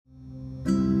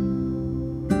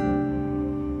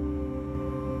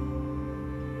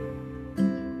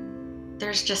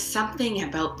There's just something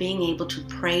about being able to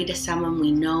pray to someone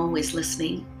we know is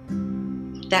listening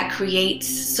that creates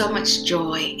so much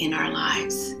joy in our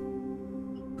lives.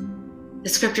 The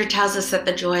scripture tells us that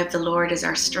the joy of the Lord is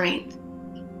our strength.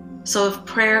 So if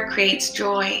prayer creates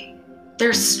joy,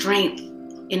 there's strength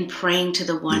in praying to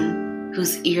the one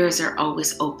whose ears are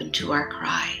always open to our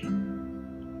cry.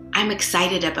 I'm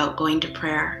excited about going to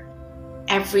prayer.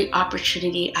 Every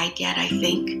opportunity I get, I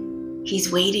think,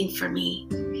 He's waiting for me.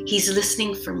 He's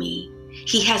listening for me.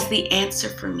 He has the answer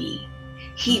for me.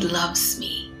 He loves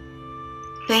me.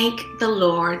 Thank the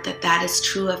Lord that that is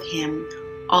true of Him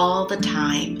all the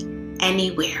time,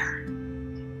 anywhere.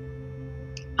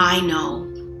 I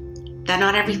know that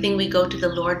not everything we go to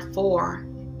the Lord for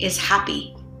is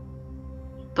happy,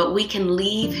 but we can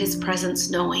leave His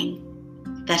presence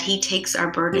knowing that He takes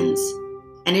our burdens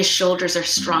and His shoulders are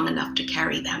strong enough to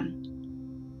carry them.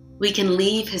 We can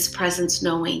leave His presence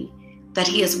knowing that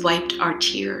He has wiped our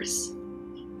tears.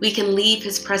 We can leave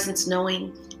His presence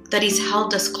knowing that He's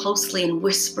held us closely and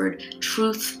whispered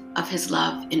truth of His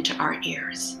love into our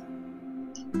ears.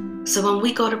 So when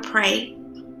we go to pray,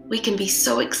 we can be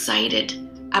so excited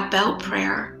about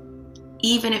prayer,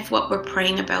 even if what we're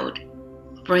praying about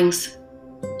brings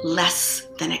less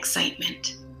than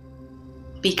excitement.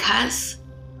 Because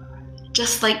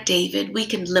just like David, we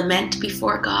can lament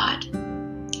before God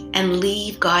and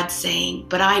leave God saying,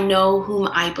 but I know whom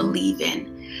I believe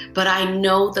in, but I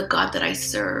know the God that I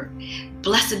serve.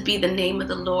 Blessed be the name of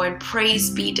the Lord. Praise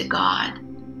be to God,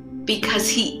 because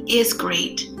He is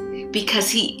great, because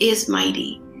He is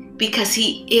mighty, because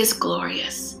He is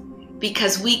glorious,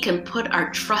 because we can put our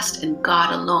trust in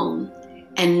God alone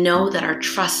and know that our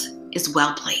trust is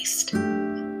well placed.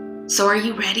 So are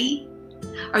you ready?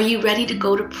 Are you ready to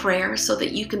go to prayer so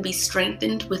that you can be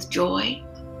strengthened with joy?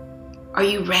 Are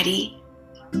you ready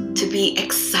to be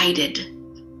excited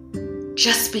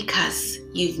just because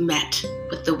you've met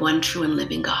with the one true and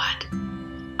living God?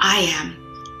 I am.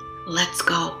 Let's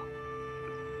go.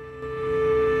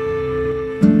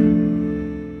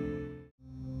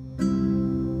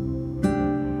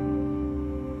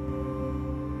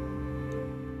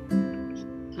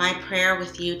 My prayer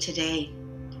with you today: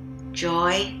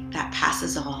 joy that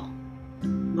passes all.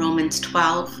 Romans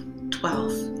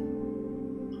 12:12.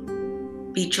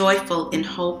 Be joyful in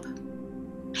hope,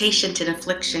 patient in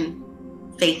affliction,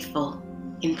 faithful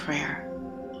in prayer.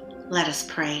 Let us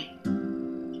pray.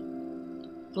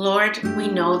 Lord, we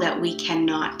know that we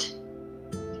cannot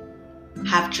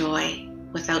have joy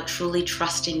without truly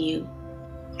trusting you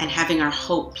and having our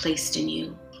hope placed in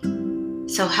you.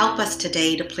 So help us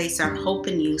today to place our hope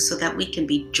in you so that we can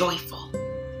be joyful.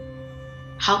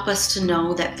 Help us to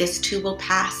know that this too will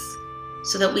pass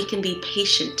so that we can be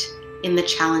patient in the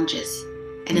challenges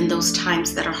and in those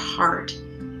times that are hard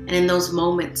and in those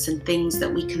moments and things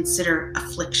that we consider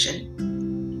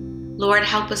affliction. Lord,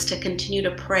 help us to continue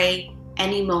to pray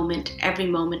any moment, every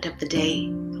moment of the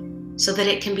day, so that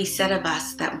it can be said of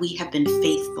us that we have been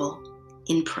faithful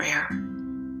in prayer.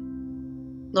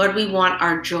 Lord, we want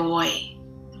our joy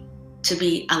to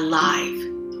be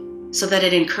alive so that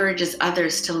it encourages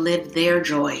others to live their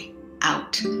joy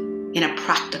out in a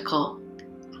practical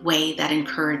way that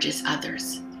encourages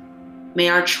others. May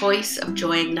our choice of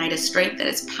joy ignite a strength that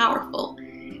is powerful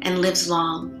and lives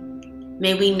long.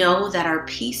 May we know that our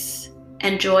peace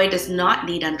and joy does not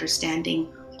need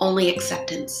understanding, only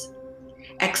acceptance.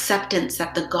 Acceptance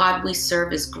that the God we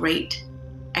serve is great.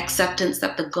 Acceptance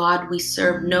that the God we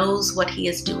serve knows what He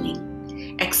is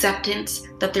doing. Acceptance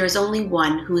that there is only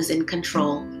one who is in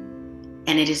control,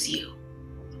 and it is you.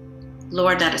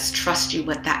 Lord, let us trust you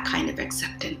with that kind of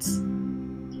acceptance.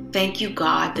 Thank you,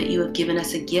 God, that you have given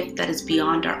us a gift that is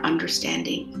beyond our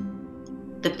understanding.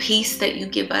 The peace that you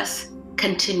give us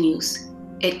continues.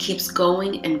 It keeps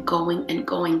going and going and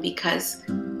going because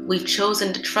we've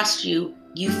chosen to trust you.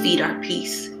 You feed our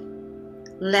peace.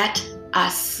 Let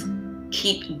us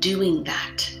keep doing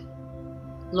that.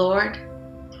 Lord,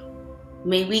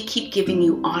 may we keep giving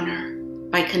you honor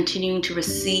by continuing to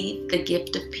receive the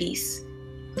gift of peace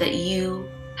that you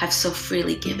have so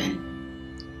freely given.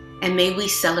 And may we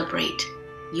celebrate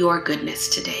your goodness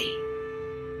today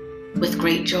with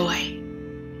great joy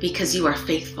because you are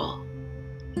faithful.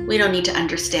 We don't need to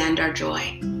understand our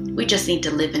joy. We just need to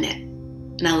live in it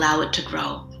and allow it to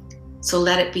grow. So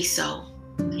let it be so.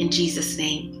 In Jesus'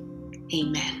 name,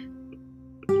 amen.